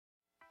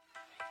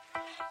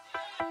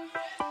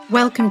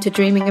Welcome to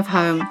Dreaming of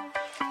Home.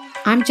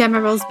 I'm Gemma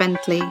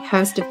Rolls-Bentley,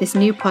 host of this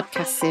new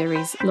podcast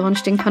series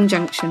launched in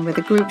conjunction with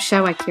a group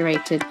show I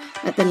curated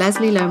at the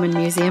Leslie Lohman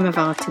Museum of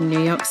Art in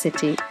New York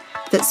City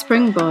that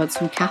springboards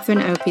from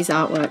Catherine Opie's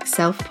artwork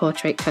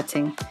Self-Portrait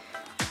Cutting.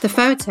 The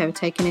photo,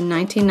 taken in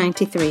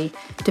 1993,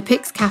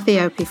 depicts Cathy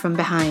Opie from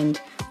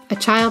behind, a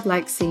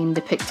childlike scene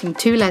depicting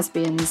two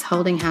lesbians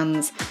holding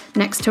hands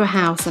next to a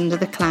house under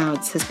the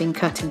clouds has been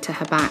cut into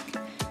her back.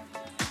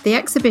 The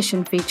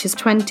exhibition features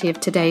 20 of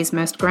today's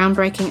most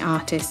groundbreaking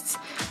artists,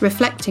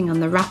 reflecting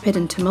on the rapid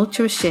and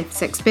tumultuous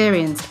shifts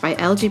experienced by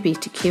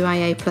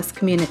LGBTQIA+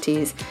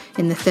 communities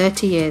in the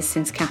 30 years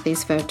since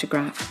Cathy's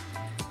photograph.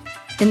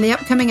 In the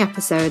upcoming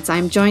episodes, I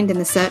am joined in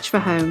the search for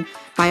home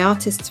by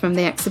artists from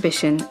the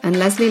exhibition and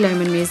Leslie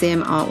Lohman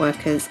Museum art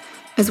workers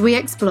as we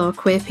explore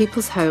queer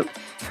people's hope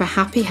for a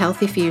happy,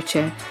 healthy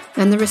future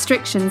and the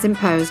restrictions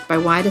imposed by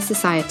wider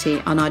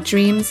society on our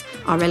dreams,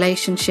 our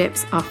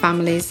relationships, our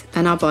families,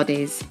 and our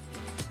bodies.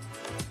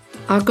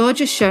 Our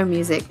gorgeous show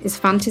music is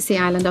Fantasy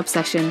Island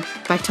Obsession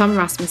by Tom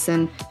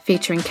Rasmussen,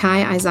 featuring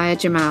Kai Isaiah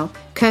Jamal,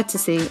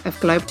 courtesy of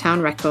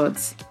Globetown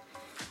Records.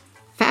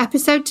 For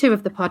episode 2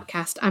 of the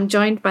podcast, I'm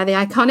joined by the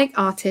iconic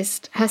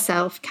artist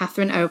herself,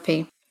 Catherine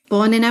Opie.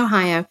 Born in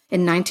Ohio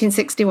in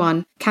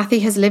 1961, Cathy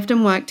has lived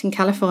and worked in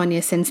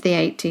California since the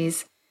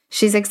 80s.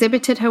 She's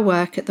exhibited her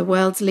work at the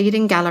world's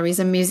leading galleries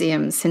and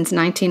museums since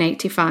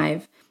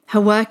 1985.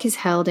 Her work is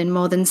held in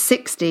more than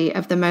 60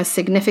 of the most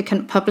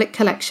significant public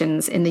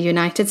collections in the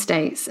United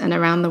States and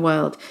around the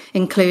world,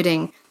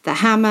 including the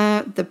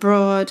Hammer, the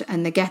Broad,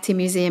 and the Getty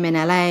Museum in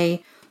LA,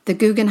 the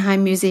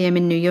Guggenheim Museum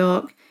in New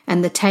York,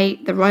 and the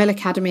Tate, the Royal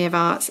Academy of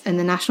Arts, and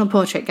the National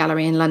Portrait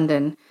Gallery in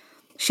London.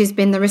 She's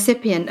been the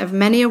recipient of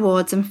many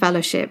awards and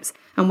fellowships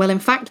and will in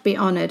fact be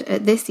honoured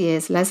at this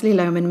year's Leslie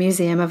Lohman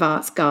Museum of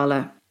Art's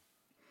Gala.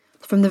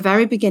 From the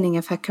very beginning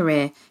of her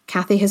career,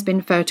 Cathy has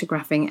been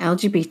photographing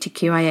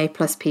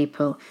LGBTQIA+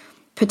 people,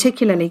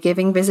 particularly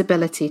giving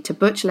visibility to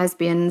butch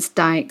lesbians,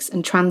 dykes,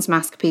 and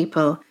trans-masc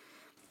people.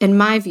 In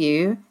my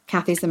view,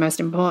 Cathy's the most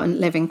important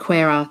living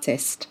queer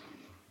artist.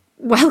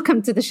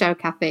 Welcome to the show,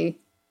 Cathy.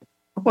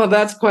 Well,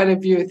 that's quite a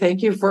view.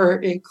 Thank you for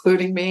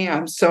including me.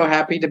 I'm so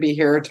happy to be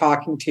here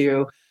talking to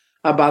you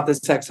about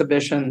this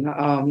exhibition.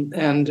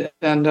 I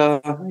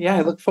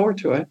look forward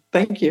to it.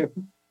 Thank you.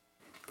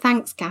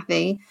 Thanks,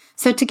 Cathy.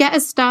 So to get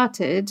us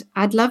started,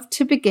 I'd love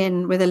to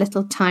begin with a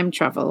little time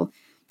travel.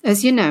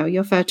 As you know,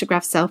 your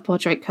photograph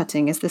Self-Portrait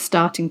Cutting is the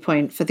starting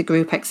point for the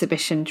group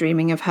exhibition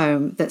Dreaming of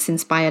Home that's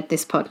inspired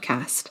this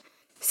podcast.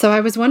 So I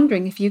was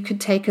wondering if you could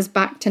take us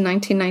back to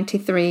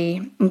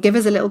 1993 and give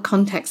us a little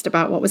context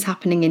about what was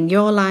happening in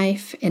your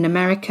life, in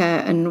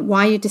America, and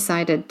why you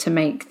decided to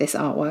make this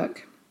artwork.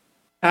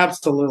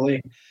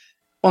 Absolutely.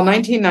 Well,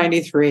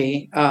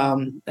 1993,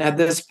 at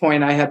this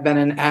point, I had been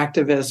an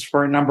activist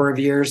for a number of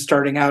years,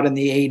 starting out in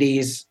the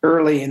 80s,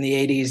 early in the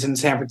 80s in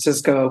San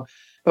Francisco.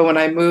 But when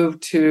I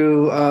moved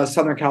to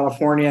Southern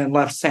California and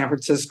left San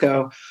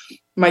Francisco,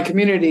 my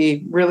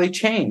community really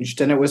changed,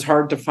 and it was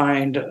hard to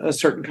find a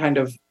certain kind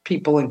of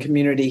people and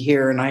community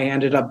here, and I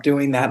ended up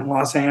doing that in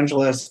Los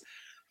Angeles.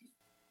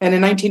 And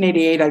in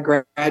 1988, I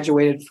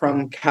graduated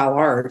from Cal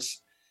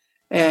Arts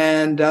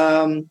and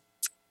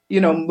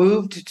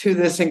moved to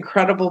this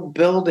incredible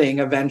building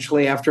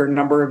eventually after a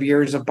number of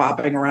years of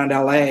bopping around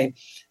LA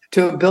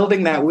to a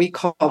building that we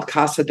called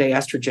Casa de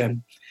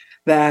Estrogen,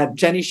 that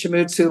Jenny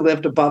Shimutsu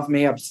lived above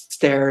me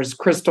upstairs,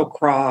 Crystal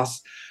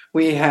Cross.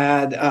 We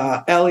had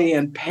Ellie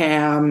and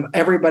Pam.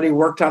 Everybody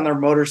worked on their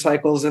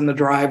motorcycles in the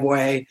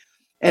driveway.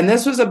 And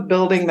this was a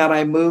building that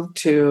I moved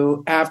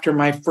to after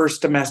my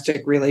first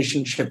domestic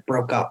relationship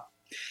broke up.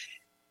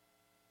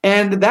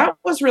 And that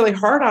was really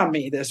hard on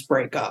me, this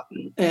breakup.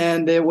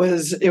 And it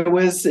was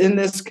in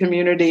this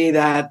community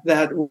that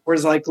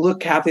was like, look,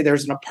 Cathy,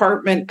 there's an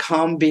apartment,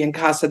 come be in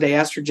Casa de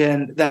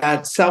Estrogen,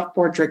 that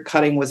self-portrait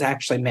cutting was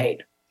actually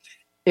made.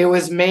 It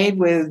was made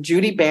with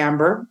Judy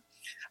Bamber,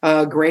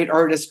 a great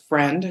artist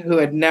friend who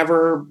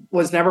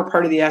was never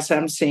part of the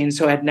SM scene,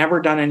 so had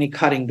never done any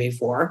cutting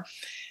before.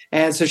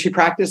 And so she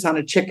practiced on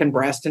a chicken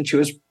breast, and she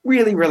was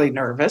really, really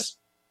nervous.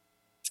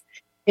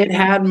 It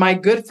had my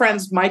good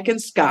friends Mike and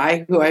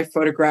Sky, who I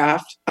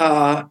photographed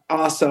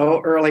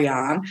also early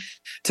on,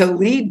 to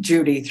lead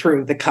Judy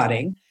through the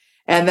cutting.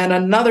 And then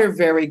another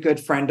very good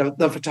friend of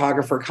the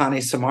photographer, Connie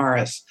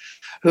Samaras,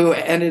 who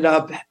ended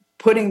up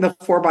putting the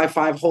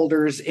 4x5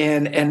 holders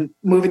in and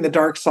moving the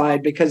dark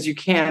side, because you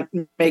can't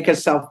make a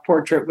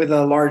self-portrait with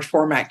a large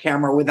format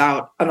camera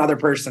without another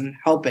person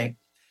helping.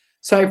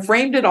 So I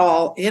framed it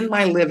all in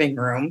my living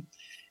room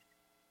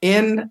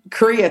in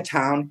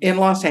Koreatown in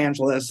Los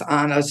Angeles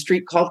on a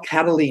street called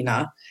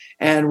Catalina.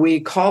 And we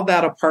called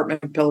that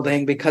apartment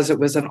building, because it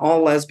was an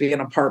all-lesbian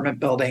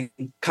apartment building,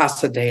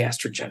 Casa de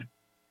Estrogen.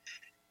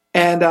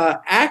 And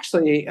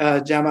actually,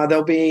 Gemma,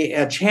 there'll be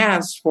a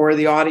chance for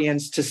the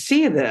audience to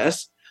see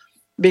this,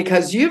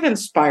 because you've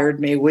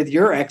inspired me with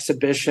your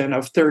exhibition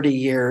of 30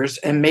 years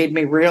and made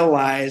me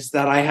realize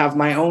that I have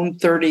my own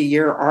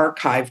 30-year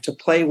archive to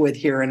play with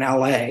here in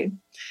LA.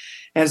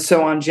 And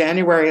so on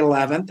January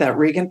 11th at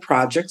Regent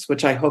Projects,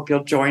 which I hope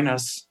you'll join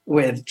us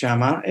with,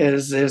 Gemma,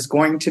 is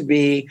going to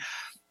be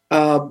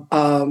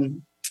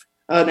an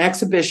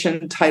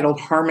exhibition titled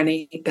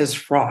Harmony is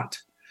Fraught,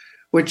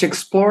 which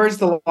explores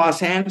the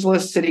Los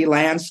Angeles city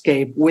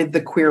landscape with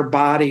the queer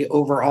body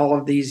over all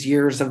of these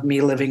years of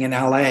me living in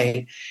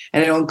LA.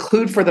 And it'll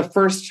include for the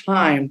first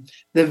time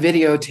the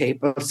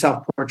videotape of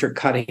self-portrait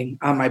cutting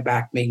on my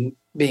back being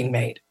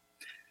made.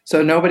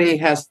 So nobody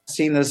has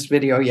seen this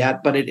video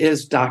yet, but it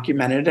is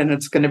documented, and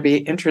it's going to be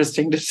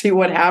interesting to see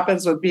what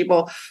happens when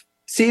people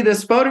see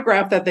this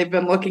photograph that they've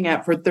been looking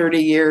at for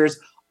 30 years,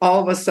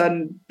 all of a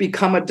sudden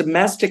become a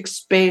domestic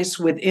space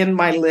within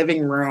my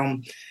living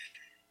room,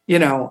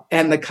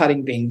 and the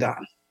cutting being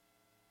done.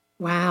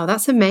 Wow,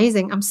 that's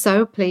amazing. I'm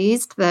so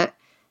pleased that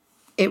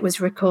it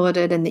was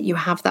recorded and that you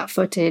have that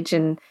footage.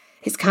 And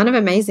it's kind of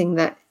amazing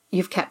that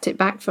you've kept it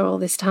back for all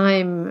this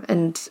time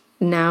and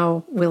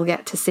now we'll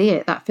get to see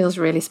it. That feels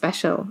really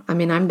special. I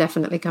mean, I'm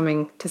definitely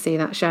coming to see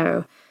that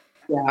show.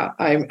 Yeah,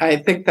 I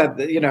think that,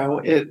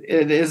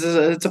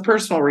 it's a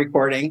personal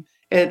recording.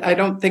 I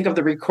don't think of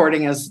the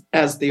recording as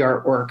the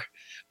artwork,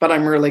 but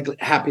I'm really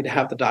happy to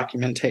have the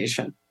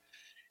documentation.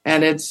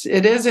 And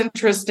it is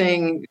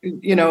interesting,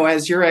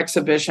 as your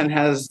exhibition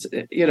has,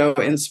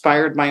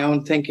 inspired my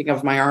own thinking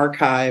of my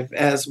archive,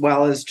 as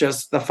well as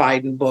just the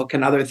Fiden book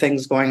and other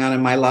things going on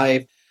in my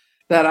life,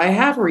 that I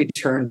have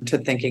returned to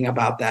thinking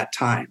about that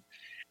time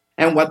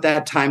and what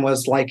that time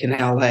was like in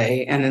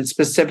LA, and then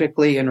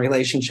specifically in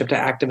relationship to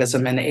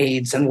activism and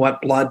AIDS and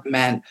what blood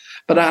meant.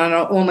 But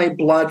not only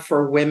blood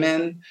for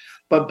women,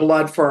 but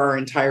blood for our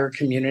entire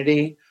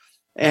community.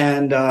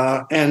 And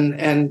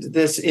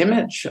this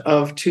image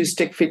of two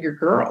stick figure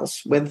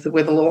girls with a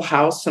little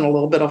house and a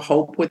little bit of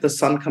hope with the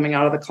sun coming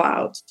out of the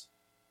clouds.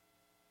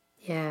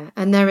 Yeah,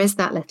 and there is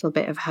that little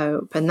bit of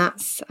hope. And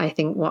that's, I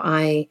think, what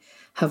I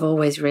have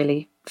always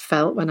really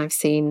felt when I've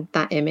seen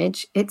that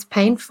image. It's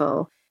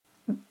painful,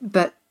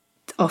 but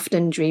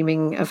often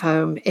dreaming of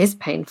home is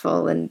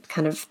painful and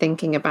kind of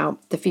thinking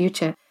about the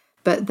future.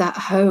 But that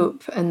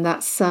hope and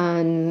that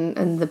sun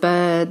and the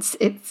birds,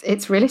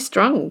 it's really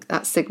strong,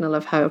 that signal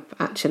of hope,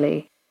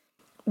 actually.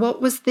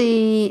 What was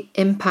the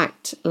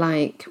impact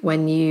like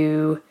when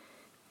you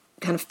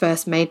kind of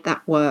first made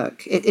that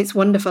work? It's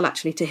wonderful,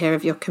 actually, to hear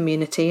of your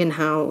community and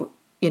how,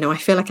 I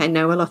feel like I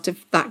know a lot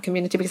of that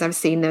community because I've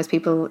seen those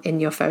people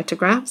in your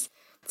photographs.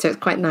 So it's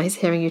quite nice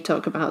hearing you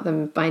talk about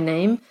them by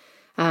name.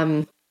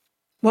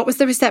 What was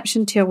the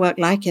reception to your work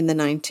like in the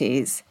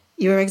 90s?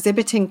 You were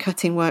exhibiting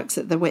cutting works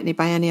at the Whitney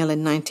Biennial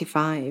in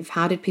 95.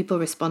 How did people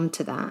respond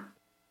to that?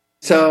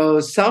 So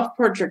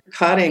self-portrait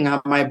cutting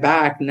on my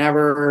back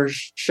never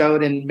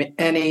showed in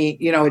any,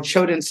 it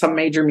showed in some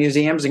major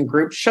museums and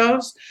group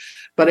shows,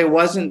 but it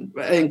wasn't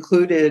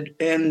included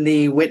in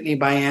the Whitney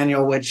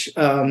Biennial, which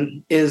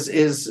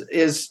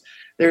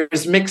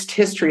there's mixed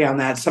history on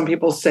that. Some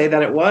people say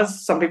that it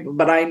was, some people,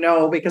 but I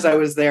know because I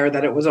was there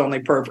that it was only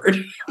pervert.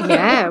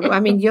 Yeah, I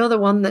mean, you're the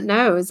one that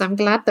knows. I'm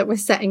glad that we're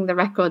setting the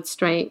record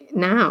straight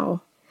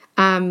now.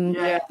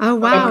 Yeah. Oh,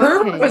 wow. But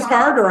pervert was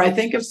harder. I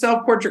think if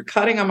self-portrait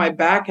cutting on my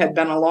back had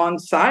been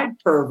alongside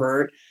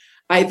pervert,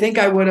 I think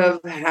I would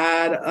have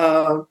had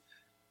a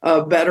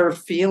better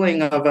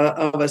feeling of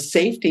a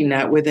safety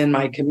net within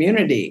my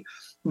community.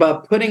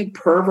 But putting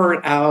pervert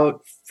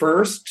out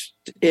first,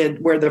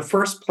 where the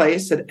first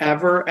place it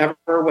ever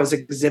was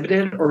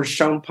exhibited or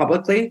shown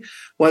publicly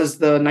was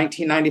the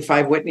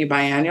 1995 Whitney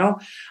Biennial,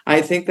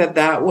 I think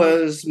that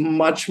was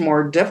much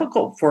more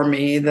difficult for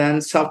me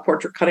than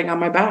self-portrait cutting on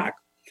my back.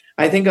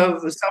 I think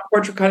of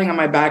self-portrait cutting on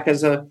my back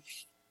as a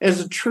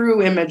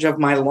true image of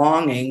my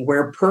longing,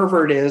 where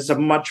pervert is a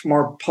much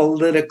more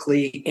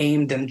politically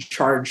aimed and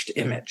charged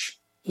image.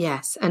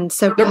 Yes, and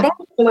so they're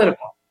both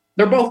political.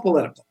 They're both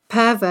political.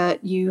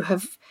 Pervert, you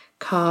have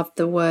carved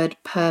the word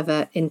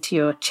pervert into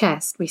your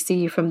chest. We see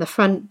you from the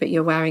front, but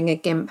you're wearing a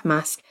GIMP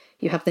mask.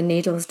 You have the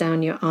needles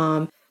down your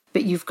arm,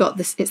 but you've got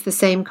this, it's the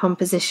same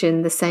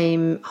composition, the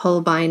same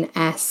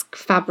Holbein-esque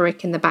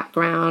fabric in the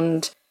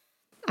background.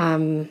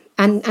 And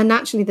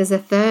actually there's a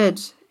third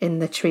in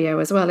the trio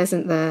as well,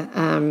 isn't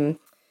there?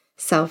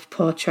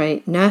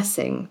 Self-portrait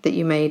nursing that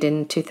you made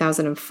in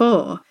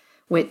 2004,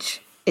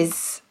 which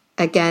is,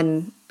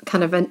 again,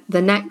 kind of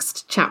the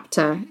next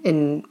chapter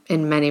in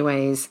many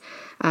ways,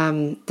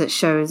 that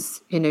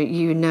shows,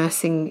 you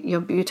nursing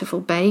your beautiful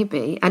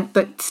baby,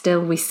 but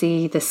still we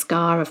see the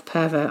scar of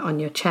pervert on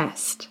your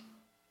chest.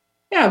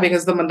 Yeah,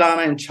 because the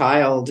Madonna and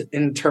Child,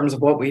 in terms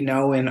of what we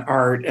know in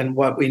art and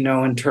what we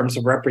know in terms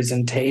of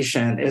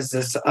representation, is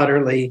this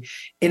utterly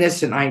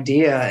innocent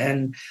idea,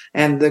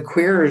 and the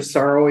queers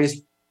are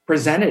always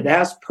presented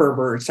as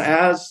perverts,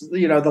 as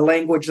the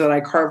language that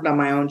I carved on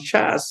my own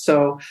chest.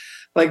 So,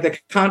 like the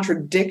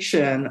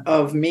contradiction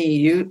of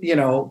me,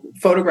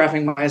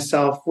 photographing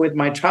myself with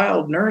my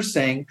child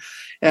nursing,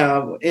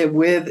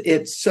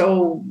 it's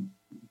so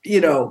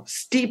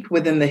steeped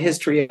within the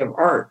history of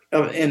art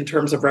in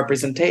terms of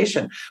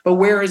representation. But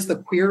where is the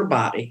queer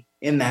body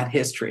in that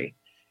history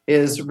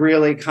is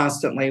really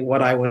constantly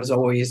what I was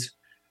always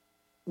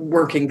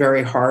working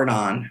very hard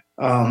on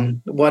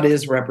What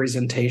is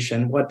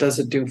representation? What does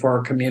it do for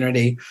our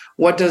community?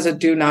 What does it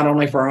do not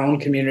only for our own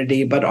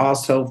community, but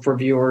also for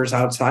viewers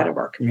outside of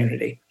our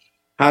community?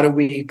 How do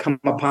we come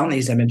upon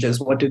these images?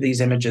 What do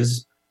these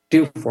images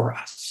do for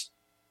us?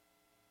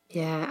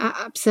 Yeah,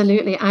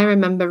 absolutely. I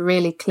remember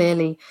really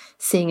clearly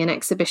seeing an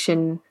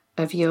exhibition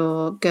of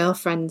your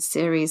Girlfriend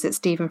series at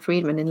Stephen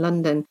Friedman in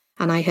London.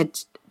 And I had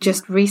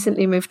just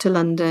recently moved to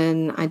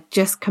London. I'd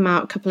just come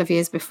out a couple of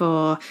years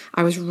before.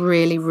 I was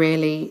really,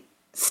 really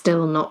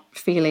still not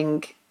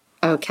feeling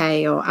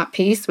okay or at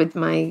peace with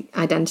my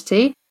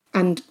identity.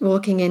 And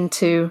walking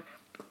into,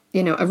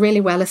 a really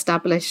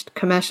well-established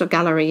commercial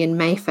gallery in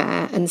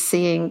Mayfair and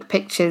seeing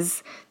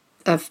pictures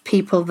of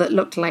people that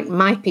looked like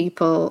my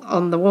people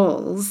on the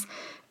walls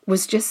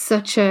was just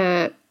such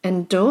a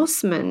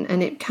endorsement,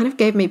 and it kind of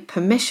gave me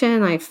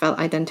permission. I felt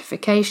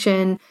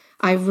identification.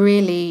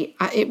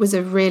 It was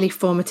a really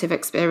formative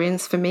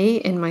experience for me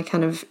in my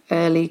kind of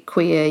early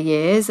queer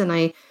years, and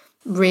I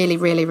really,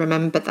 really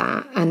remember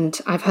that. And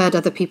I've heard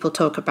other people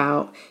talk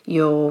about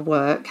your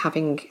work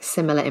having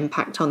similar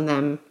impact on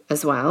them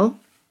as well.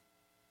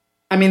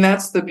 I mean,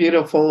 that's the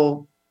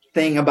beautiful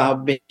thing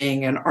about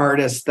being an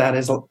artist that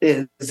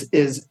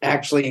is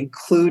actually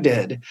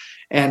included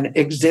and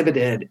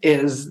exhibited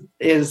is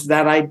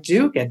that I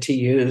do get to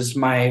use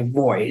my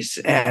voice,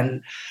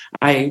 and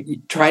I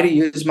try to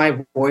use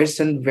my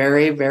voice in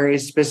very, very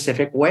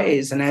specific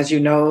ways. And as you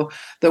know,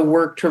 the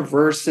work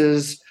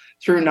traverses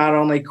through not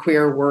only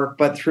queer work,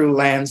 but through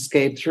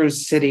landscape, through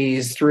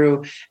cities,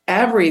 through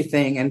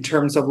everything in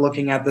terms of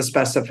looking at the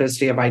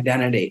specificity of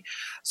identity.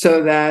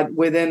 So that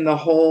within the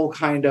whole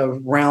kind of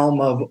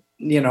realm of,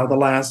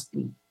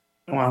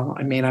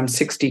 I'm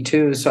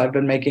 62, so I've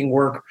been making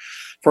work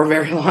for a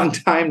very long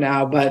time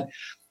now, but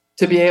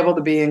to be able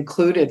to be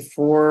included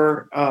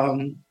for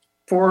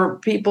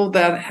people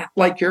that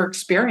like your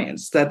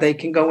experience, that they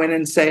can go in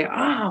and say,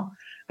 oh,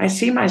 I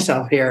see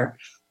myself here.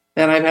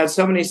 And I've had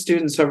so many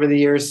students over the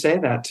years say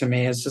that to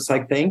me. It's just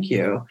like, thank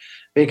you,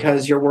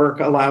 because your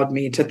work allowed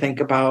me to think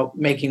about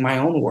making my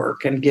own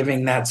work and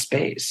giving that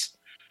space.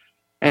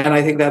 And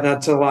I think that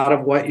that's a lot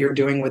of what you're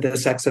doing with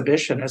this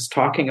exhibition, is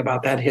talking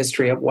about that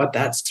history of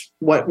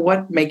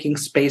what making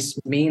space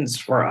means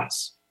for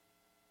us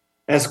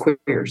as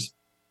queers.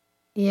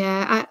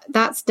 Yeah,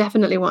 that's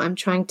definitely what I'm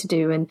trying to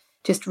do. And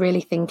just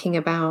really thinking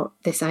about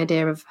this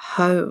idea of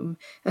home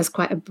as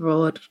quite a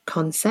broad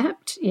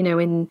concept.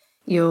 In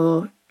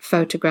your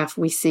photograph,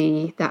 we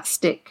see that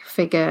stick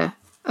figure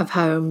of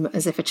home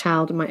as if a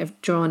child might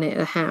have drawn it,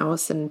 a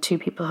house and two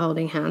people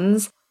holding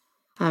hands.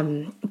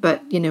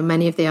 But,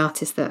 many of the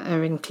artists that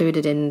are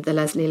included in the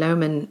Leslie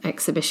Lohman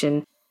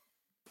exhibition,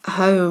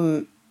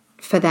 home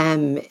for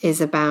them is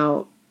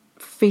about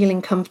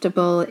feeling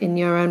comfortable in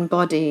your own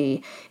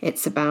body.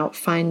 It's about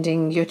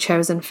finding your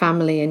chosen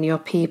family and your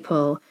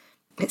people.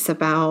 It's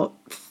about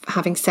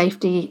having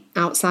safety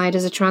outside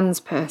as a trans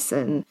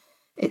person.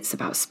 It's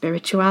about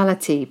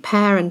spirituality,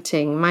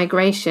 parenting,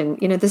 migration.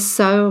 There's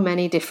so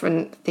many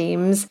different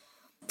themes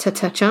to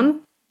touch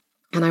on.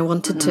 And I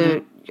wanted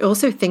to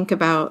also think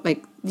about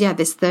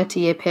this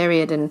 30-year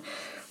period and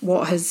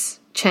what has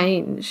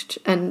changed.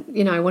 And,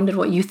 I wondered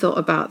what you thought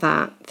about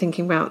that,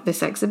 thinking about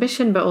this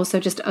exhibition, but also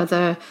just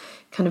other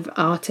kind of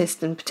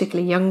artists, and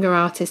particularly younger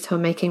artists who are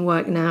making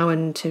work now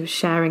and to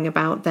sharing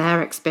about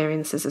their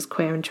experiences as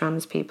queer and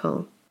trans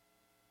people.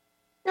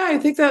 Yeah, I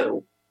think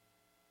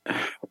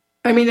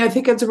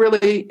it's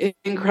really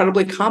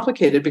incredibly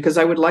complicated, because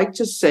I would like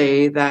to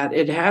say that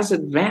it has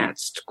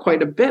advanced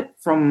quite a bit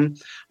from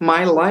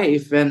my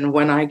life. And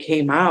when I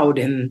came out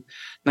in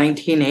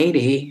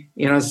 1980,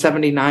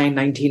 79,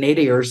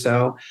 1980 or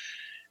so,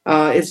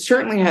 it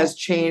certainly has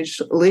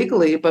changed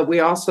legally, but we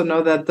also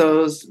know that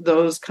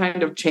those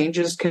kind of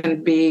changes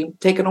can be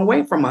taken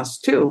away from us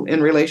too,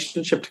 in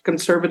relationship to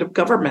conservative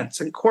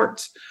governments and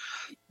courts,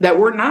 that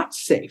we're not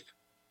safe.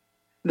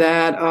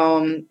 That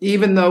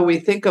even though we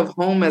think of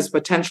home as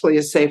potentially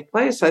a safe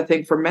place, I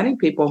think for many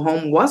people,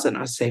 home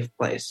wasn't a safe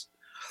place.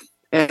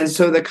 And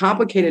so the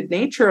complicated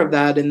nature of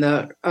that in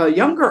the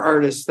younger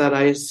artists that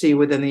I see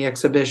within the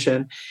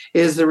exhibition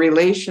is the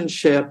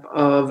relationship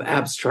of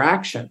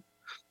abstraction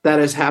that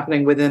is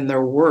happening within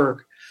their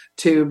work,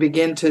 to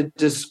begin to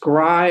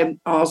describe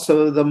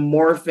also the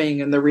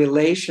morphing and the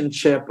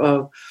relationship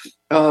of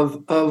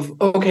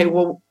okay,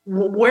 well,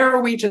 where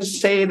are we to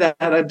say that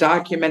a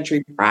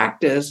documentary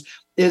practice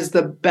is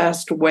the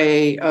best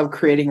way of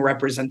creating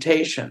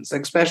representations,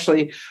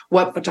 especially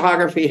what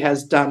photography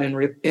has done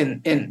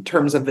in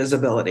terms of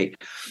visibility.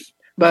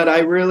 But I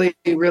really,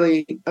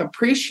 really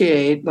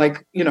appreciate,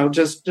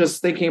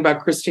 just thinking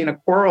about Christina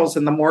Quarles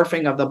and the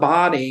morphing of the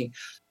body.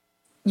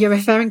 You're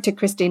referring to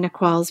Christina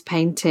Quarles'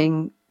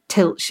 painting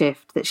Tilt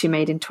Shift that she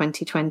made in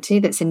 2020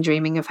 that's in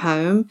Dreaming of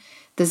Home.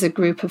 There's a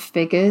group of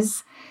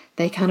figures.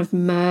 They kind of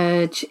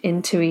merge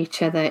into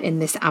each other in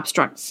this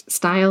abstract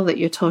style that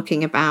you're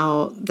talking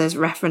about. There's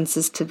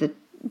references to the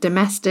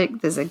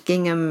domestic. There's a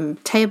gingham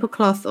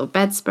tablecloth or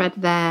bedspread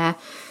there.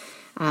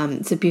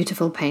 It's a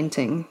beautiful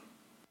painting.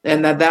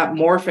 and that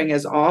morphing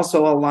is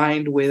also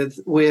aligned with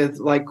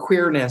like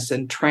queerness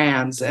and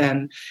trans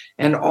and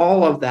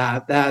all of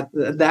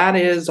that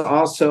is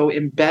also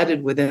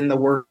embedded within the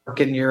work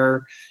in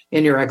your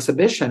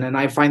exhibition. And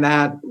I find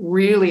that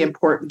really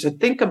important to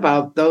think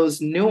about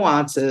those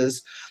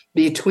nuances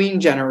between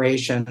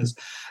generations,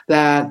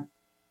 that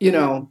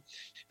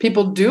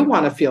people do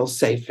want to feel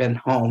safe in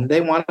home.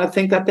 They want to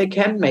think that they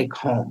can make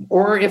home.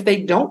 Or if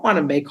they don't want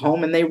to make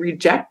home and they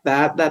reject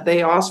that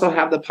they also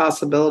have the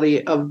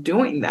possibility of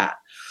doing that.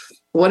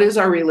 What is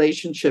our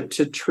relationship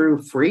to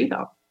true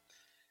freedom?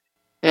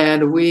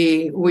 And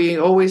we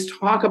always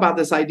talk about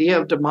this idea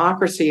of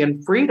democracy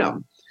and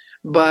freedom,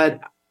 but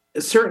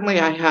certainly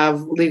I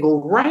have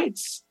legal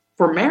rights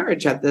for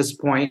marriage at this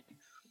point,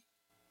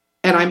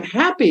 and I'm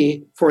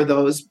happy for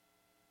those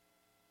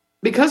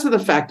because of the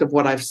fact of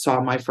what I've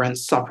saw my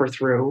friends suffer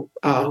through,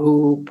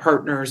 who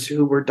partners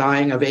who were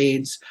dying of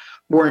AIDS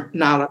weren't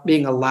not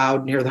being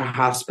allowed near their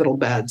hospital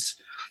beds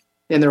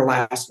in their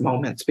last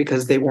moments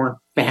because they weren't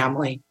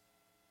family.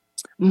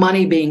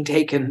 Money being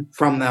taken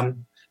from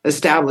them,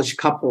 established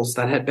couples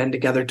that had been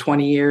together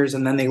 20 years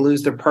and then they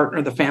lose their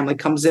partner. The family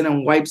comes in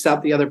and wipes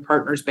out the other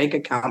partner's bank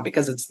account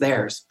because it's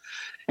theirs,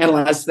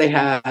 unless they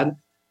had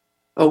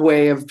a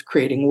way of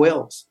creating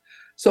wills.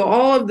 So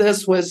all of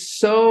this was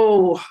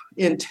so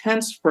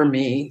intense for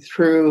me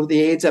through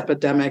the AIDS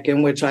epidemic,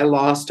 in which I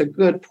lost a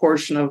good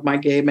portion of my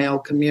gay male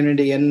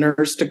community and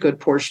nursed a good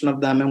portion of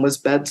them and was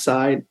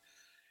bedside.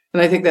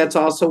 And I think that's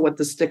also what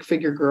the stick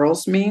figure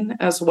girls mean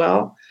as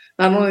well.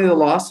 Not only the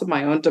loss of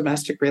my own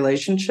domestic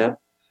relationship,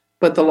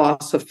 but the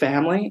loss of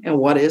family and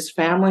what is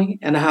family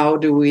and how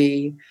do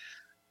we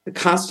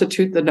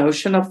constitute the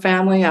notion of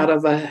family out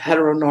of a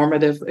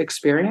heteronormative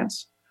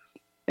experience.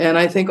 And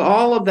I think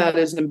all of that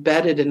is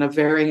embedded in a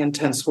very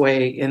intense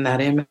way in that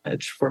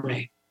image for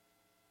me.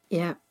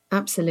 Yeah,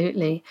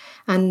 absolutely.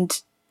 And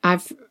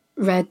I've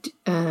read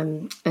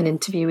an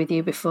interview with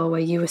you before where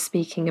you were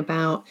speaking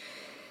about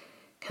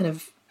kind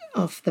of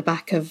off the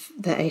back of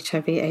the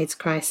HIV/AIDS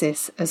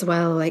crisis as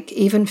well, like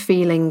even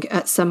feeling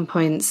at some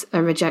points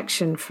a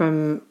rejection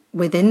from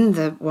within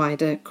the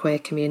wider queer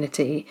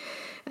community.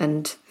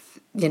 And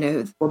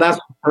well, that's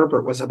what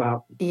Herbert was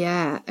about.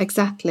 Yeah,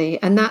 exactly.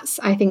 And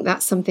I think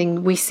that's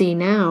something we see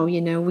now.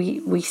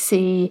 We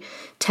see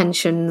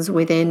tensions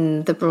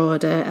within the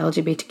broader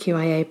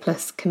LGBTQIA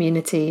plus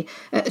community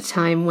at a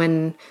time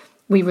when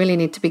we really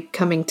need to be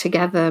coming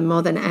together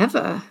more than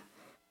ever.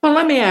 Well,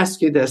 let me ask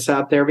you this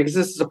out there, because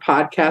this is a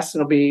podcast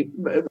and it'll be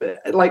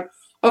like,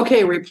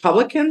 okay,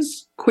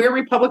 Republicans, queer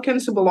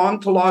Republicans who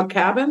belong to Log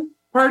Cabin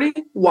Party,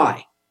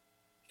 why?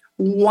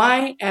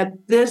 Why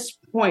at this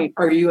point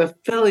are you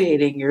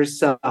affiliating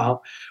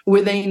yourself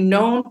with a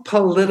known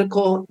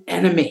political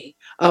enemy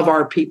of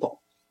our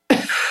people?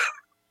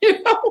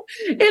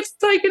 It's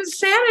like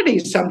insanity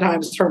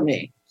sometimes for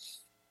me.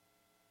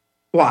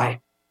 Why?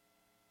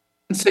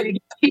 And so you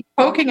keep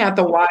poking at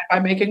the why by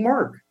making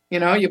work.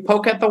 You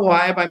poke at the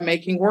why by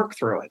making work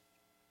through it.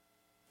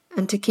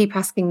 And to keep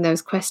asking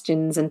those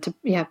questions and to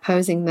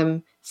posing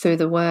them through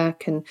the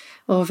work, and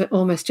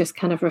almost just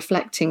kind of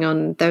reflecting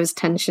on those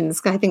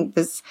tensions. I think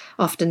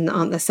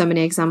aren't there so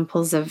many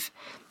examples of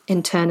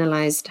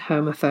internalized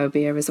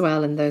homophobia as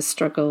well, and those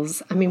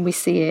struggles. I mean, we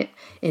see it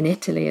in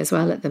Italy as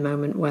well at the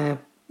moment, where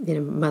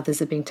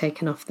mothers are being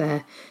taken off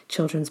their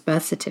children's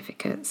birth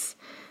certificates,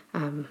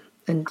 and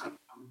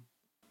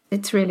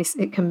it's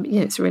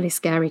really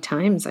scary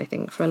times, I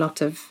think, for a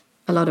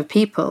lot of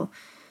people.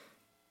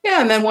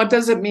 Yeah, and then what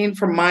does it mean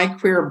for my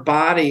queer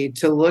body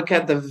to look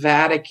at the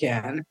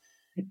Vatican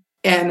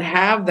and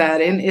have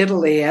that in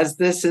Italy as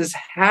this is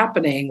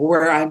happening,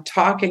 where I'm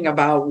talking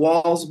about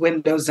walls,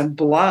 windows, and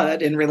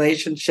blood in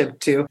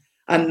relationship to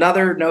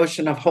another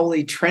notion of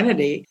Holy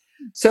Trinity.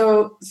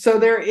 So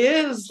there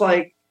is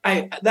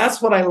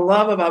that's what I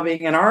love about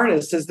being an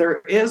artist, is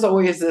there is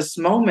always this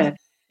moment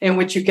in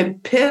which you can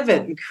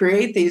pivot and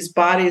create these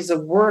bodies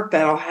of work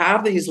that'll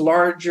have these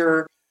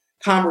larger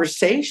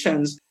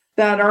conversations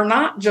that are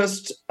not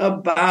just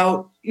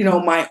about,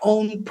 my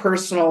own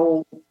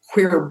personal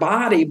queer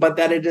body, but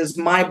that it is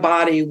my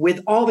body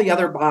with all the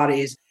other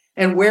bodies.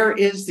 And where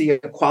is the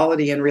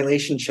equality in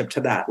relationship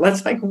to that?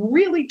 Let's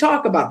really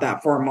talk about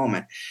that for a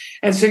moment.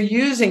 And so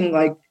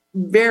using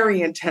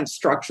very intense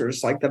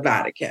structures like the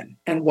Vatican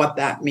and what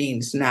that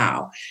means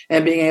now,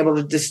 and being able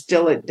to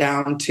distill it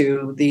down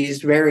to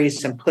these very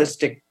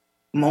simplistic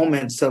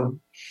moments of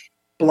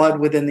blood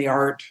within the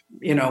art,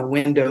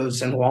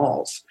 windows and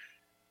walls,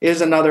 is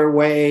another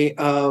way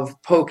of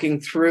poking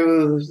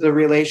through the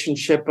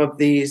relationship of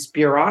these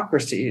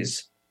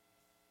bureaucracies.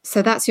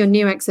 So that's your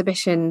new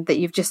exhibition that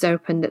you've just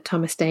opened at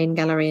Thomas Dane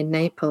Gallery in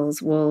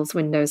Naples, Walls,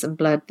 Windows and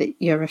Blood, that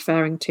you're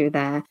referring to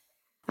there.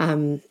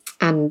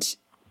 And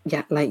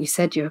yeah, like you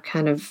said, you're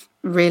kind of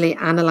really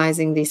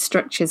analysing these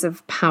structures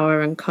of power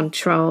and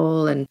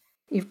control, and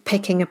you're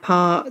picking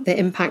apart the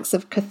impacts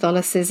of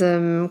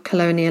Catholicism,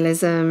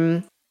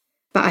 colonialism,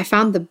 But I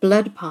found the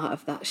blood part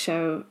of that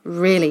show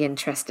really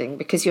interesting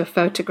because you're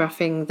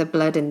photographing the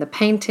blood in the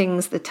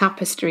paintings, the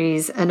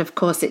tapestries, and of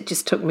course it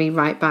just took me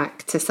right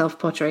back to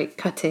self-portrait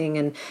cutting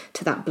and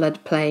to that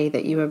blood play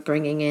that you were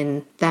bringing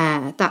in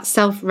there. That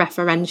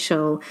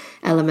self-referential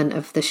element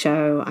of the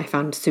show I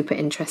found super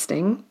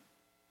interesting.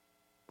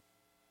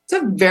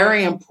 It's a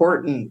very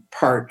important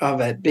part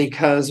of it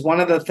because one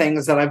of the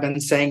things that I've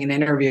been saying in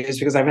interviews,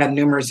 because I've had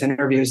numerous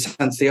interviews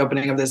since the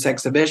opening of this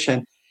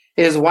exhibition,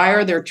 is why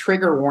are there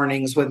trigger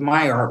warnings with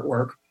my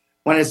artwork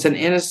when it's an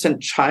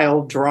innocent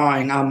child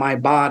drawing on my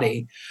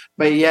body,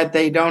 but yet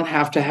they don't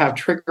have to have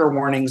trigger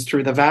warnings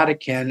through the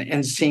Vatican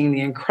and seeing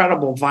the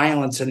incredible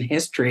violence and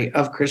history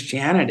of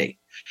Christianity?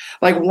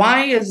 Like,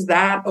 why is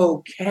that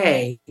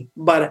okay,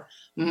 but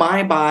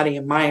my body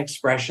and my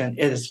expression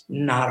is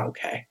not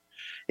okay?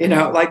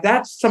 Like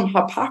that's some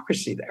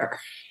hypocrisy there,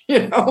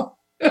 you know?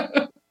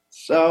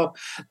 So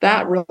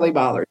that really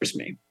bothers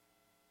me.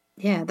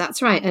 Yeah,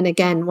 that's right. And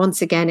again,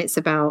 once again, it's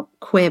about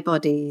queer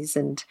bodies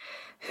and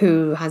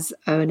who has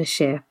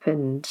ownership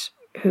and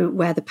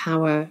where the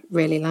power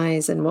really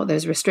lies and what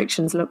those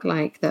restrictions look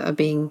like that are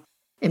being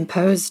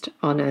imposed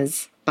on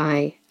us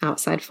by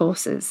outside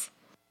forces.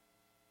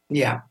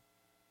 Yeah.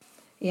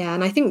 Yeah,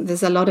 and I think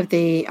there's a lot of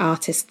the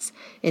artists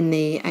in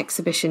the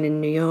exhibition in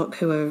New York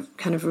who are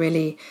kind of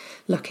really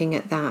looking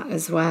at that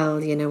as well,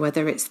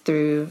 whether it's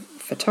through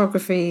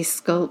photography,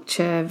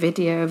 sculpture,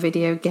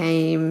 video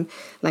game,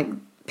 like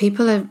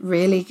people are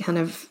really kind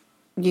of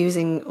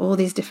using all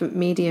these different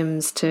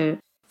mediums to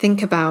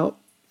think about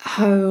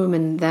home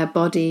and their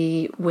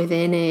body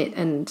within it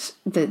and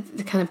the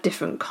kind of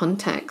different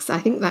contexts. I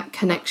think that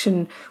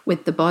connection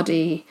with the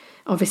body,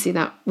 obviously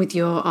that with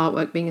your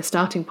artwork being a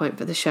starting point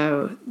for the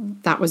show,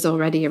 that was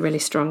already a really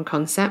strong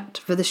concept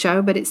for the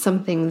show, but it's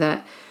something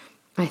that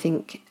I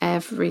think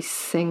every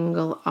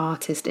single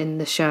artist in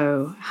the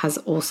show has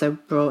also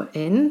brought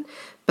in,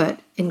 but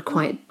in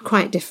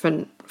quite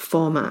different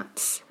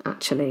formats,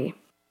 actually.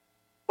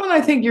 Well,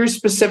 I think you're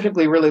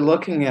specifically really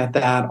looking at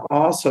that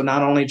also,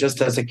 not only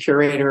just as a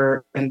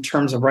curator in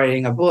terms of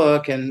writing a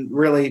book and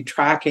really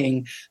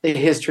tracking the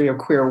history of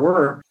queer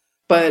work,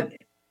 but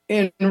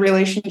in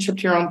relationship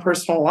to your own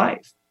personal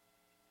life.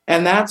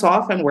 And that's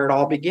often where it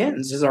all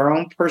begins, is our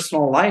own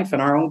personal life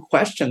and our own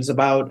questions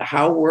about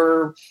how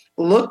we're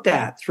looked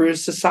at through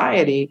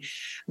society,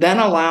 then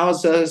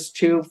allows us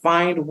to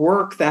find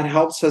work that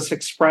helps us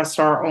express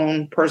our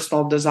own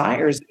personal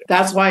desires.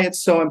 That's why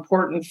it's so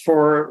important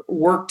for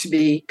work to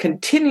be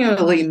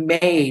continually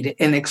made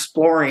in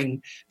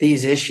exploring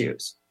these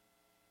issues.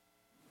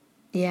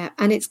 Yeah,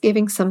 and it's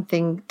giving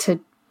something to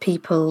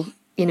people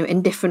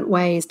in different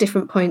ways,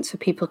 different points for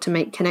people to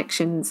make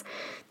connections.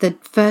 The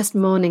first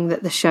morning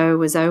that the show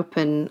was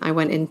open, I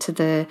went into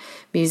the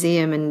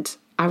museum and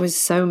I was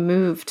so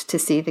moved to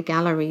see the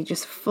gallery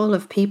just full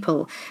of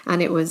people.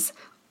 And it was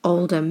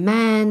older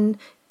men,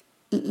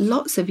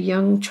 lots of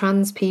young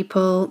trans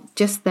people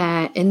just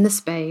there in the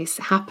space,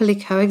 happily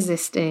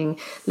coexisting,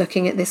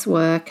 looking at this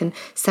work. And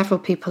several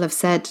people have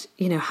said,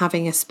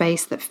 having a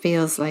space that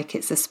feels like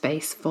it's a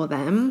space for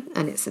them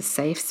and it's a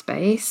safe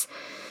space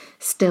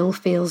still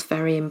feels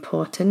very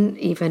important,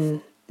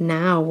 even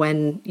now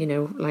when,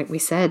 like we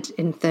said,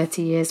 in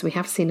 30 years, we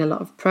have seen a lot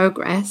of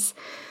progress,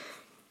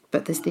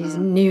 but there's these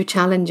new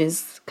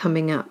challenges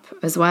coming up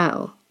as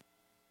well.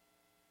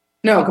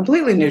 No,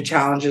 completely new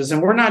challenges.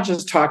 And we're not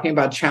just talking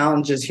about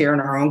challenges here in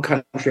our own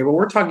country, but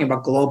we're talking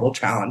about global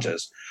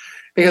challenges.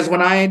 Because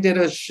when I did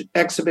an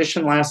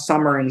exhibition last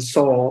summer in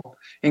Seoul,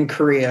 in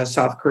Korea,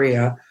 South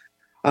Korea,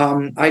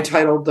 I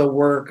titled the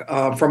work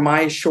 "From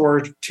My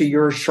Shore to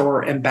Your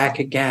Shore and Back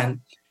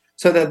Again,"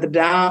 so that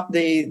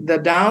the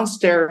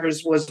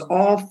downstairs was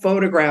all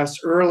photographs,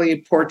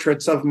 early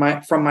portraits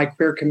from my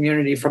queer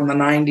community from the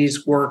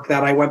 90s work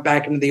that I went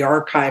back into the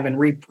archive and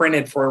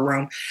reprinted for a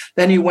room.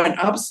 Then you went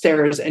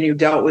upstairs and you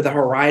dealt with a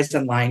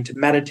horizon line to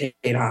meditate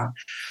on.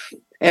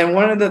 And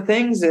one of the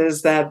things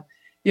is that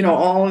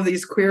all of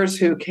these queers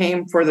who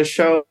came for the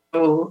show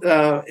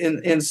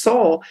in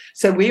Seoul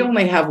said, we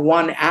only have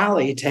one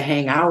alley to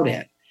hang out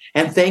in.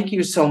 And thank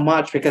you so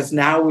much, because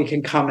now we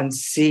can come and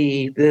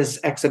see this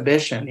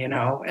exhibition,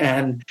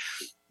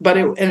 but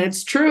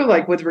it's true,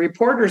 like with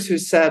reporters who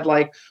said,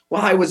 like,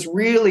 well, I was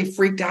really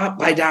freaked out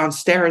by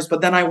downstairs,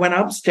 but then I went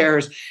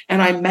upstairs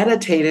and I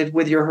meditated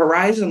with your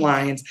horizon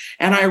lines.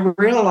 And I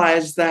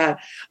realized that,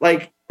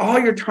 like, all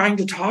you're trying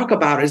to talk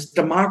about is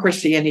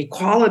democracy and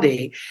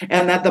equality,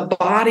 and that the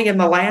body and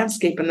the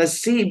landscape and the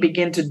sea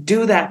begin to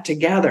do that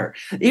together,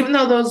 even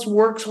though those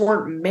works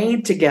weren't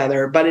made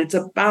together. But it's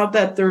about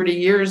that 30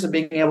 years of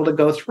being able to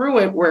go through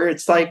it, where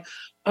it's like,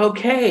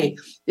 okay,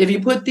 if you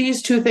put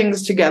these two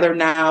things together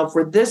now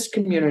for this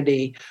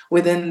community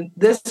within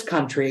this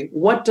country,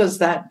 what does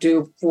that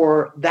do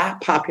for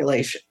that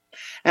population?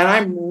 And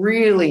I'm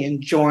really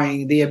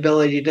enjoying the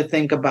ability to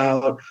think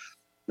about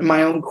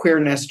my own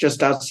queerness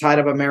just outside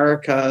of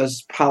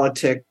America's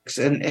politics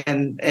and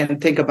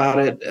think about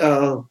it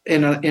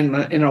in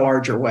a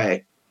larger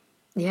way.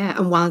 Yeah,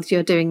 and while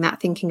you're doing that,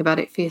 thinking about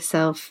it for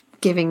yourself,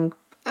 giving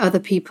other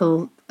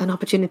people an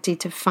opportunity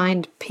to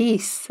find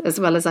peace as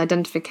well as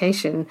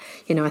identification.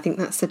 I think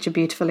that's such a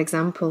beautiful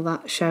example,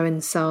 that show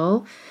in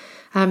Seoul.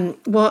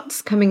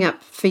 What's coming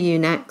up for you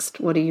next?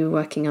 What are you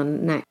working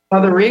on next?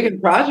 Well, the Regan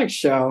Project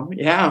show.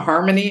 Yeah,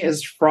 Harmony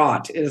is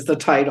Fraught is the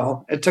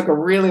title. It took a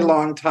really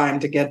long time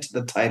to get to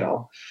the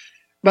title.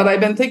 But I've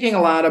been thinking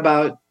a lot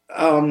about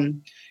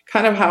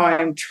kind of how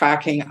I'm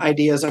tracking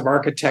ideas of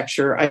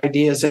architecture,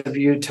 ideas of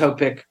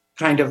utopic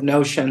kind of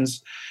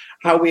notions,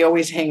 how we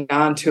always hang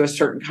on to a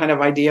certain kind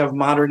of idea of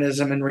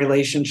modernism in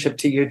relationship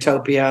to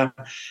utopia.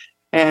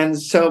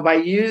 And so by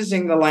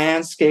using the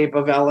landscape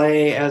of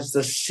LA as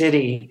the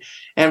city,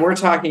 and we're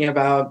talking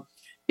about,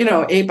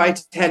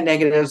 8x10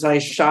 negatives I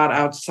shot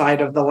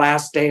outside of the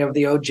last day of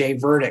the OJ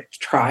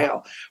verdict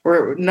trial,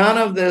 where none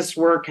of this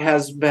work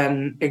has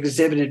been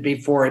exhibited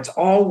before. It's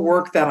all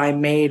work that I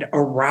made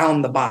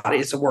around the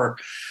bodies of work.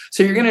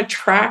 So you're going to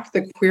track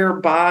the queer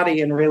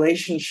body in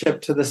relationship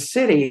to the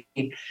city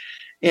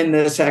in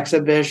this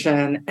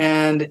exhibition.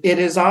 And it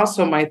is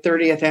also my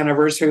 30th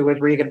anniversary with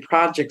Regan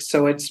Project.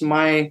 So it's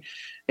my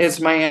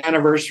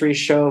anniversary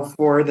show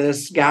for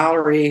this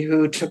gallery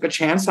who took a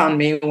chance on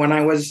me when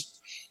I was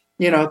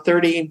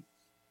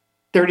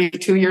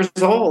 32 years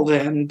old,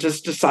 and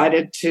just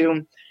decided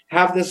to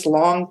have this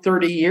long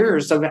 30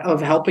 years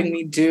of helping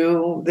me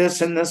do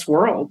this in this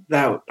world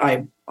that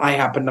I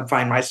happen to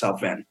find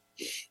myself in.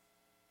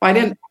 I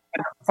didn't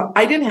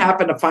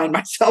happen to find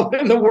myself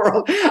in the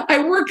world.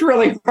 I worked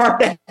really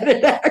hard at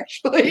it,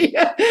 actually. So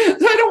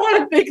I don't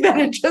want to think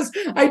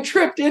that I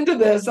tripped into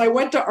this. I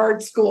went to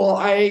art school.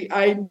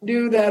 I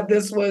knew that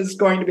this was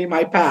going to be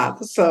my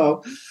path.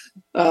 So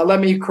let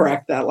me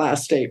correct that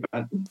last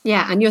statement.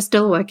 Yeah, and you're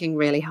still working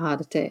really hard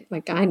at it.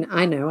 Like, I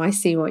know, I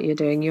see what you're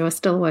doing. You're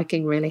still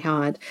working really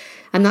hard.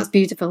 And that's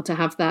beautiful to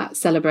have that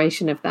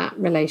celebration of that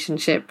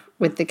relationship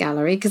with the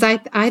gallery. Because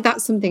I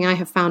that's something I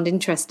have found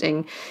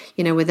interesting,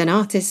 with an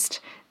artist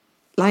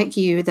like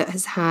you that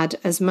has had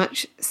as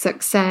much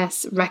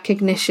success,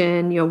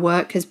 recognition, your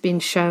work has been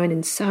shown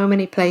in so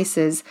many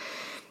places.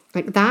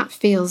 Like, that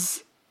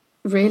feels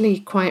really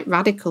quite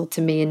radical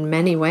to me in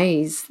many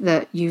ways,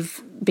 that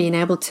you've been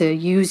able to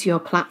use your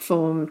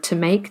platform to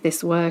make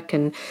this work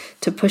and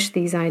to push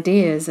these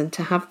ideas and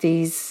to have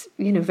these,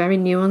 very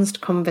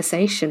nuanced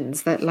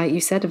conversations that, like you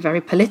said, are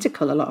very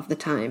political a lot of the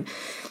time.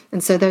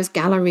 And so those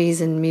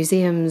galleries and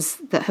museums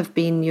that have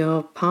been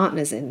your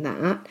partners in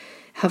that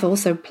have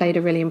also played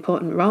a really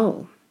important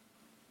role.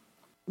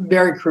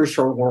 Very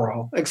crucial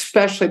role,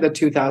 especially the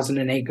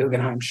 2008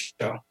 Guggenheim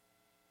show.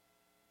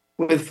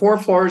 With 4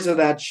 floors of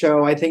that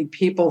show, I think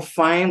people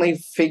finally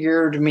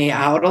figured me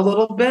out a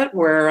little bit,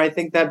 where I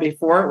think that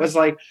before it was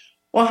like,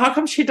 well, how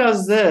come she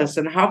does this?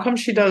 And how come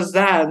she does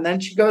that? And then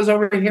she goes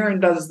over here and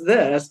does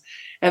this.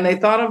 And they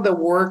thought of the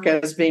work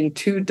as being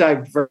too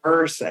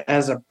diverse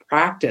as a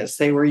practice.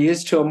 They were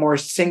used to a more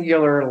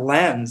singular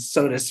lens,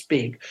 so to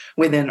speak,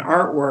 within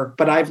artwork.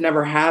 But I've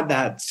never had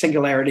that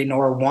singularity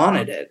nor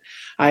wanted it.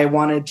 I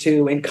wanted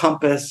to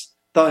encompass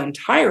the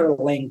entire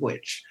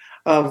language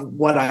of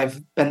what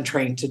I've been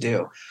trained to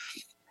do.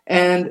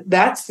 And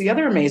that's the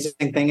other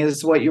amazing thing,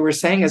 is what you were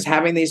saying, is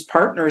having these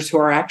partners who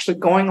are actually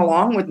going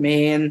along with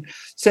me and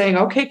saying,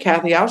 okay,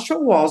 Kathy, I'll show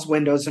walls,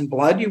 windows, and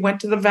blood. You went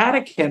to the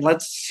Vatican.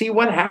 Let's see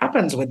what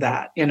happens with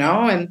that,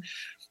 and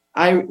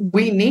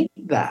we need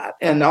that.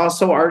 And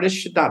also, artists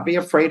should not be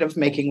afraid of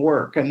making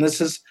work. And this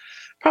is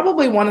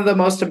probably one of the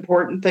most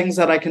important things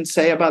that I can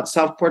say about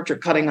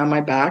self-portrait cutting on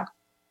my back.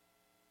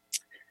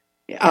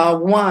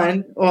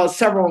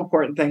 Several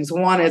important things.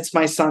 One, it's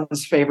my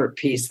son's favorite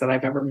piece that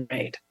I've ever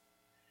made.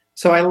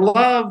 So I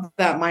love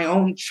that my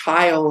own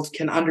child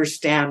can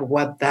understand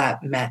what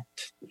that meant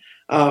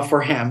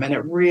for him. And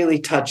it really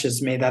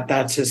touches me that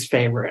that's his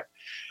favorite.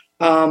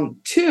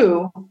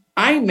 2,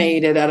 I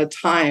made it at a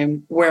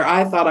time where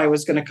I thought I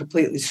was going to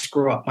completely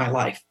screw up my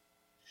life,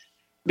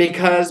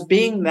 because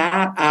being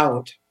that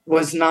out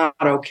was not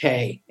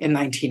okay in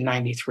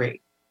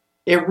 1993.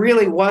 It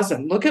really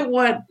wasn't. Look at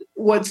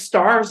what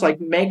stars like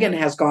Megan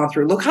has gone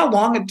through. Look how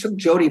long it took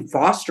Jodie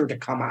Foster to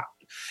come out.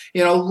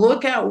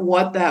 Look at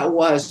what that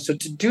was. So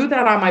to do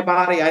that on my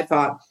body, I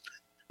thought,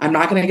 I'm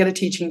not going to get a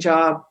teaching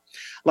job.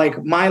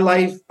 Like, my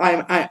life,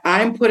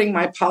 I'm putting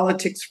my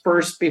politics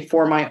first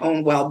before my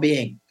own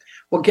well-being.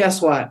 Well,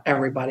 guess what,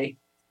 everybody?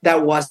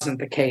 That wasn't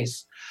the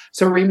case.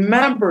 So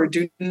remember,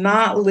 do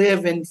not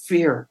live in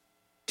fear.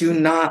 Do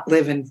not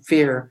live in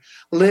fear.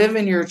 Live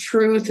in your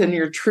truth and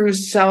your true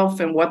self,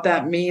 and what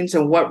that means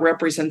and what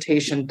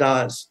representation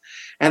does.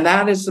 And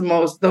that is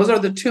those are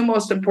the 2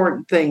 most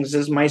important things,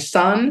 is my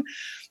son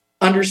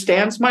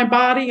understands my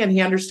body and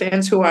he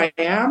understands who I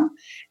am.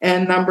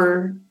 And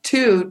number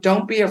 2,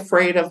 don't be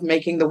afraid of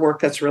making the work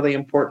that's really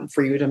important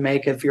for you to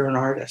make if you're an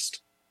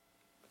artist.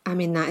 I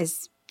mean,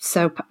 that's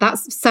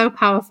so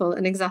powerful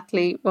and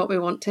exactly what we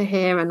want to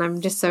hear. And I'm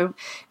just so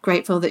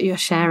grateful that you're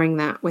sharing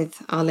that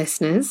with our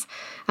listeners.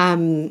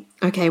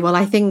 Okay, well,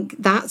 I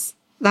think that's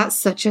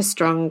such a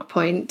strong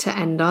point to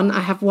end on.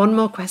 I have one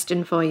more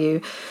question for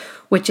you,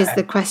 which is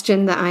the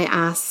question that I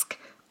ask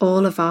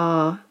all of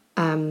our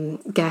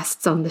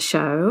guests on the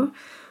show,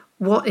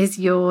 What is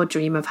your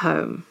dream of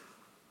home?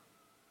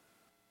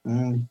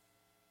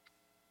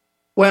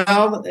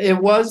 Well, it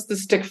was the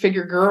stick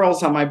figure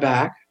girls on my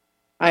back.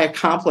 I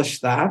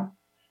accomplished that.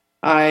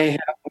 I am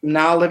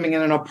now living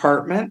in an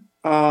apartment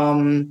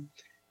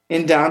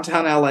in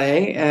downtown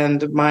LA,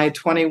 and my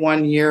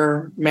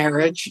 21-year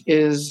marriage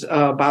is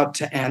about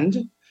to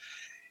end.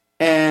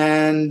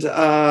 And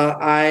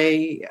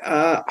home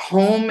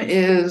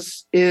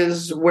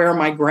is where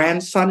my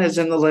grandson is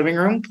in the living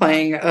room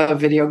playing a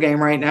video game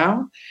right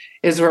now,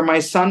 is where my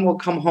son will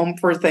come home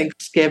for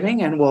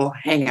Thanksgiving and we'll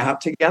hang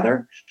out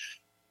together.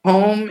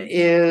 Home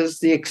is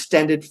the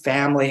extended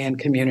family and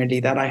community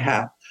that I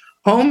have.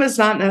 Home is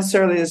not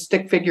necessarily the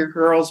stick figure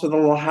girls with a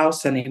little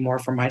house anymore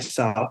for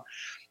myself.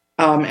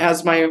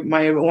 As my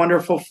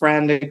wonderful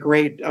friend, a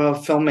great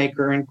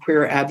filmmaker and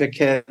queer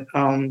advocate,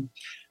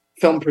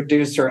 film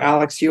producer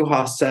Alex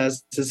Uhas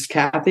says,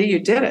 Kathy, you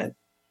did it.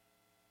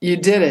 You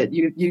did it.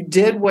 You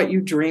did what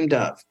you dreamed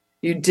of.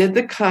 You did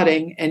the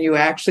cutting, and you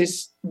actually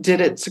did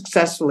it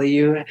successfully.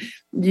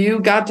 You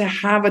got to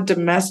have a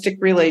domestic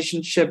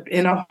relationship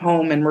in a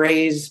home and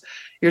raise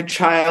your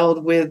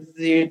child with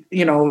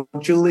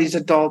Julie's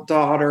adult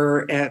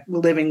daughter and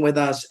living with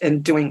us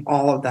and doing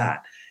all of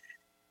that.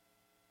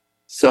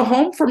 So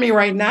home for me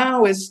right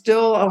now is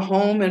still a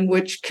home in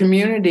which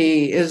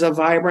community is a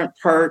vibrant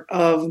part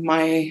of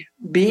my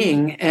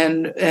being,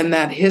 and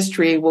that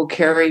history will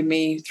carry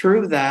me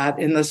through that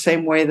in the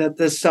same way that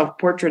this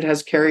self-portrait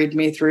has carried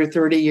me through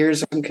 30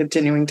 years of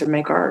continuing to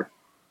make art.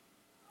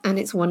 And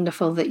it's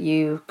wonderful that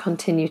you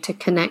continue to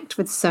connect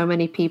with so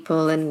many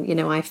people.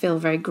 And, I feel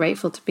very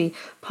grateful to be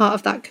part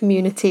of that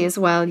community as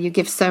well. You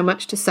give so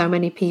much to so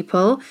many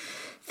people.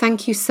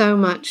 Thank you so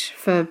much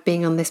for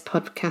being on this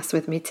podcast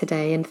with me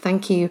today. And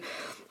thank you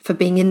for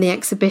being in the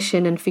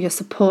exhibition and for your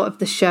support of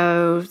the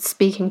show,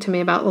 speaking to me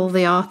about all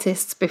the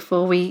artists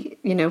before we,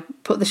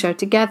 put the show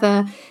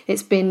together.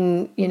 It's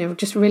been,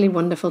 just really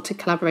wonderful to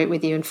collaborate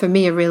with you. And for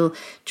me, a real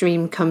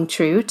dream come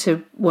true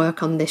to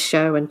work on this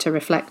show and to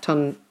reflect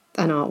on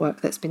an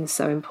artwork that's been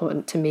so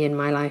important to me in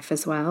my life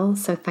as well.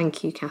 So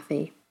thank you,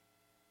 Kathy.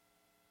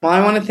 Well,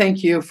 I want to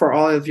thank you for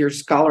all of your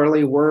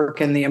scholarly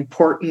work and the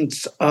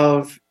importance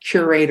of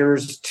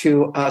curators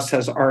to us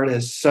as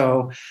artists.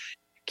 So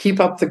keep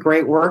up the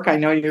great work. I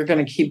know you're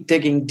going to keep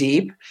digging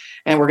deep,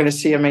 and we're going to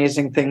see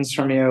amazing things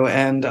from you.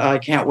 And I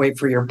can't wait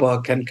for your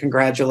book, and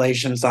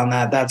congratulations on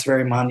that. That's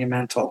very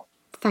monumental.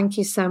 Thank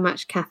you so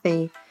much,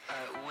 Kathy.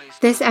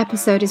 This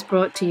episode is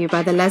brought to you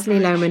by the Leslie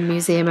Lohman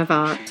Museum of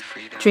Art.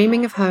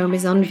 Dreaming of Home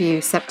is on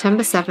view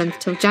September 7th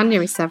till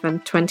January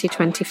 7th,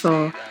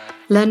 2024.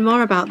 Learn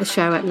more about the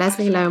show at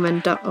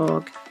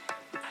leslielohman.org.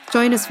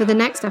 Join us for the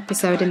next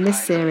episode in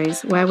this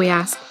series, where we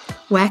ask,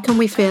 where can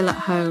we feel at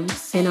home?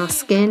 In our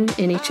skin,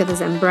 in each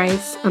other's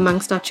embrace,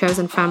 amongst our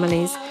chosen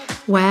families?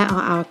 Where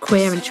are our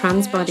queer and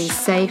trans bodies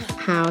safe,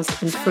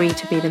 housed and free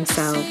to be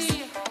themselves?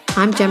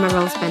 I'm Gemma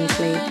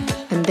Rolls-Bentley,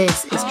 and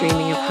this is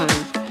Dreaming of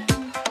Home.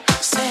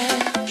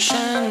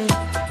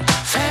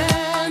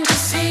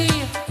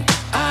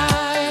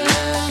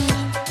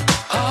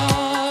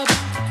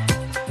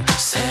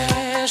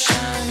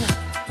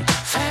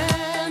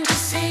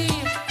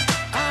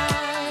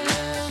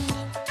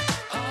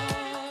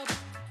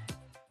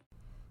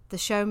 The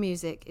show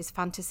music is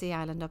Fantasy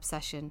Island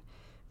Obsession,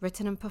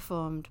 written and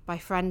performed by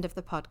friend of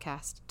the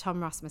podcast,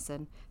 Tom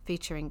Rasmussen,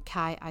 featuring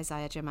Kai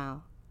Isaiah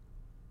Jamal.